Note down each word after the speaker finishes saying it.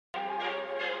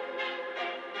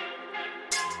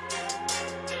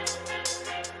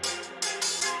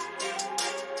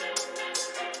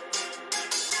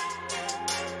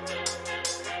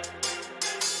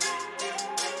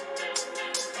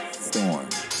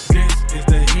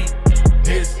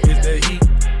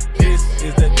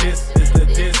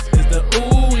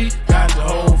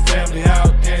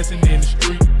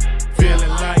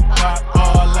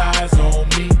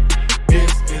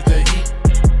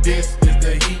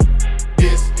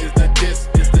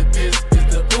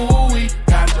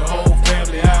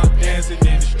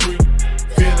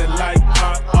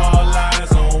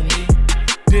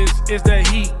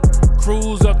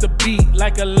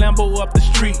a Lambo up the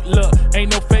street. Look,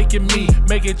 ain't no faking me.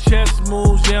 Making chess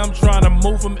moves, yeah, I'm trying to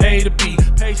move from A to B.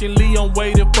 Patiently, I'm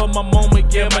waiting for my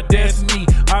moment, yeah, my destiny.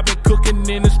 I've been cooking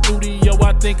in the studio,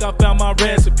 I think I found my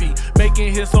recipe.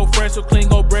 Making hits so fresh, so clean,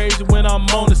 go brazen when I'm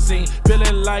on the scene.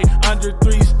 Feeling like under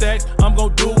 3 stacks, I'm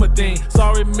gon' do my thing.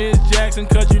 Sorry, Miss Jackson,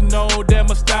 cause you know that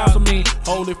my style's so mean.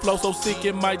 Holy flow so sick,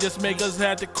 it might just make us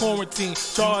have to quarantine.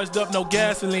 Charged up, no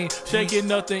gasoline,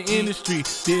 shaking up the industry.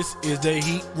 This is the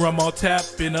heat, rum on tap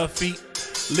in her feet.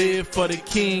 Live for the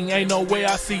king, ain't no way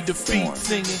I see defeat.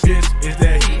 Singing, this is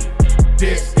that heat,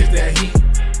 this is that heat.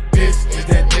 This is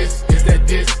that, this is that,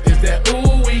 this is that,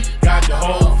 ooh wee. Got the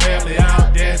whole family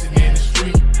out dancing in the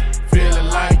street. Feeling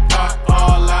like pop,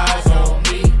 all eyes on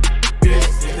me.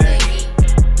 This is that heat,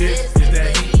 this is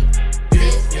that heat.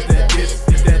 This is that, this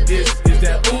is that, this is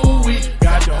that, ooh wee.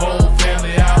 Got the whole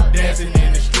family out dancing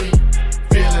in the street.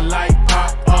 Feeling like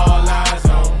pop, all eyes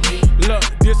on me. Look,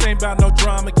 this ain't about no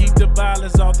drama, keep the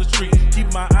violence off the street.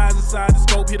 Keep my eyes inside the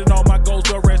scope, hitting all my goals,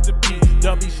 so rest in peace.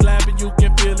 They'll be slapping, you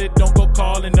can feel it, don't go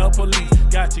calling the police.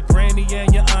 Got your granny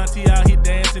and your auntie out here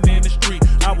dancing in the street.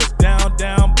 I was down,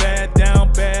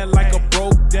 bad, like a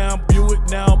broke down Buick.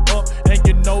 Now I'm up, and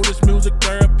you know this music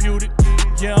therapeutic.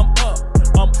 Yeah, I'm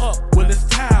up, well it's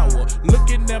tower.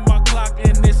 Looking at my clock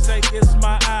and they say it's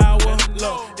my hour.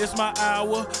 Look, it's my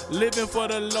hour. Living for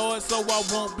the Lord so I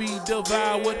won't be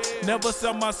devoured. Never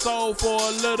sell my soul for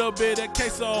a little bit of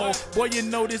queso. Boy, you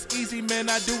know this easy, man.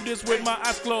 I do this with my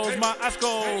eyes closed, my eyes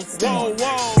closed. Whoa,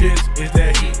 whoa. This is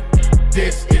that heat.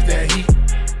 This is that heat.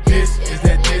 This is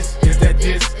that, this is that,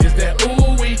 this is that,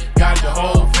 ooh wee. Got the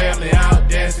whole family out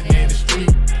dancing in the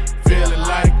street. Feeling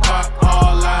like pop,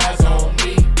 all eyes on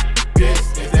me.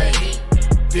 This is that heat.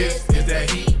 This is that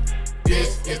heat.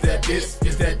 This is that, this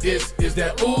is that, this is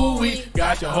that, ooh wee.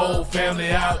 Got your whole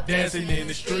family out dancing in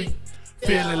the street.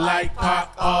 Feeling like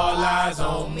pop, all eyes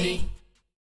on me.